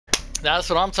That's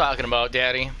what I'm talking about,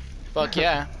 Daddy. Fuck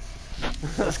yeah.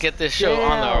 Let's get this show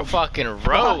on the fucking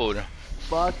road.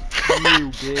 Fuck you,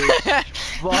 bitch.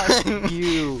 Fuck you.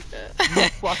 You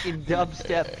fucking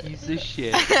dubstep piece of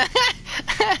shit.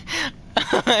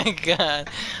 Oh my god.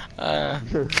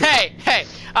 Hey,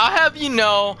 I'll have you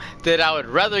know that I would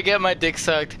rather get my dick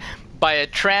sucked by a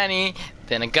tranny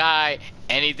than a guy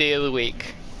any day of the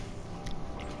week.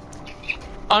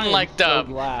 Unlike Dub,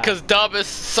 because Dub is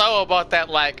so about that,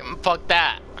 like, fuck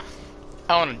that.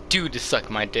 I want a dude to suck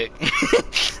my dick.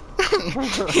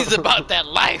 He's about that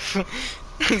life.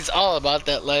 He's all about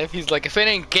that life. He's like, if it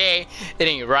ain't gay, it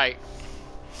ain't right.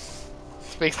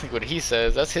 That's basically what he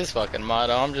says. That's his fucking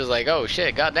motto. I'm just like, oh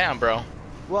shit, goddamn, bro.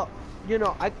 Well, you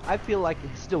know, I feel like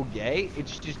it's still gay.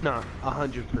 It's just not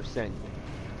 100%.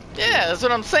 Yeah, that's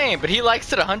what I'm saying. But he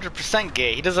likes it 100%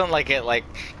 gay. He doesn't like it like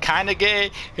kind of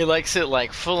gay. He likes it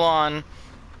like full on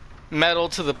metal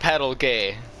to the pedal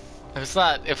gay. If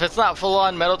it's not full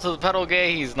on metal to the pedal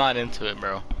gay, he's not into it,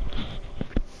 bro.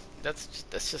 That's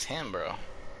just him, bro.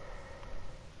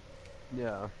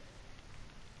 Yeah.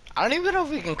 I don't even know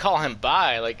if we can call him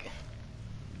bi. Like,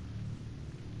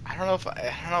 I don't know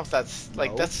if that's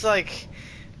like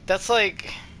that's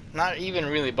like not even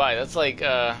really bi. That's like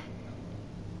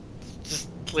just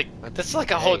like that's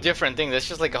like a whole different thing. That's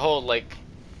just like a whole like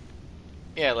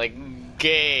like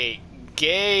gay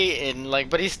and like,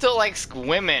 but he still likes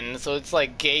women, so it's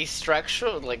like gay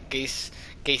sexual, like gay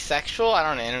sexual. I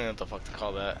don't know what the fuck to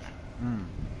call that.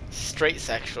 Straight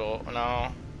sexual,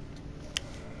 no.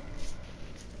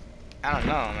 I don't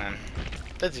know, man.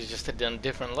 This is just a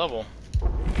different level.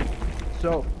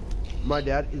 So, my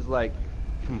dad is like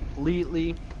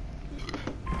completely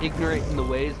ignorant in the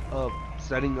ways of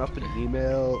setting up an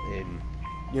email and,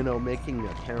 you know, making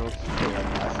accounts.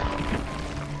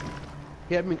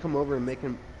 He had me come over and make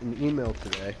an email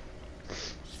today.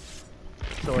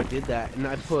 So I did that, and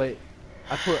I put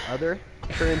other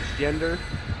transgender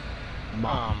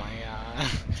mom. Oh my god.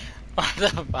 What the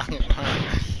fuck?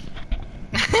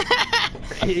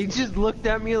 He just looked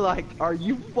at me like, are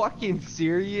you fucking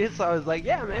serious? I was like,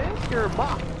 yeah, man, you're a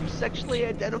mop. You sexually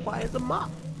identify as a mop.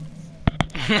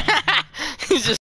 He's just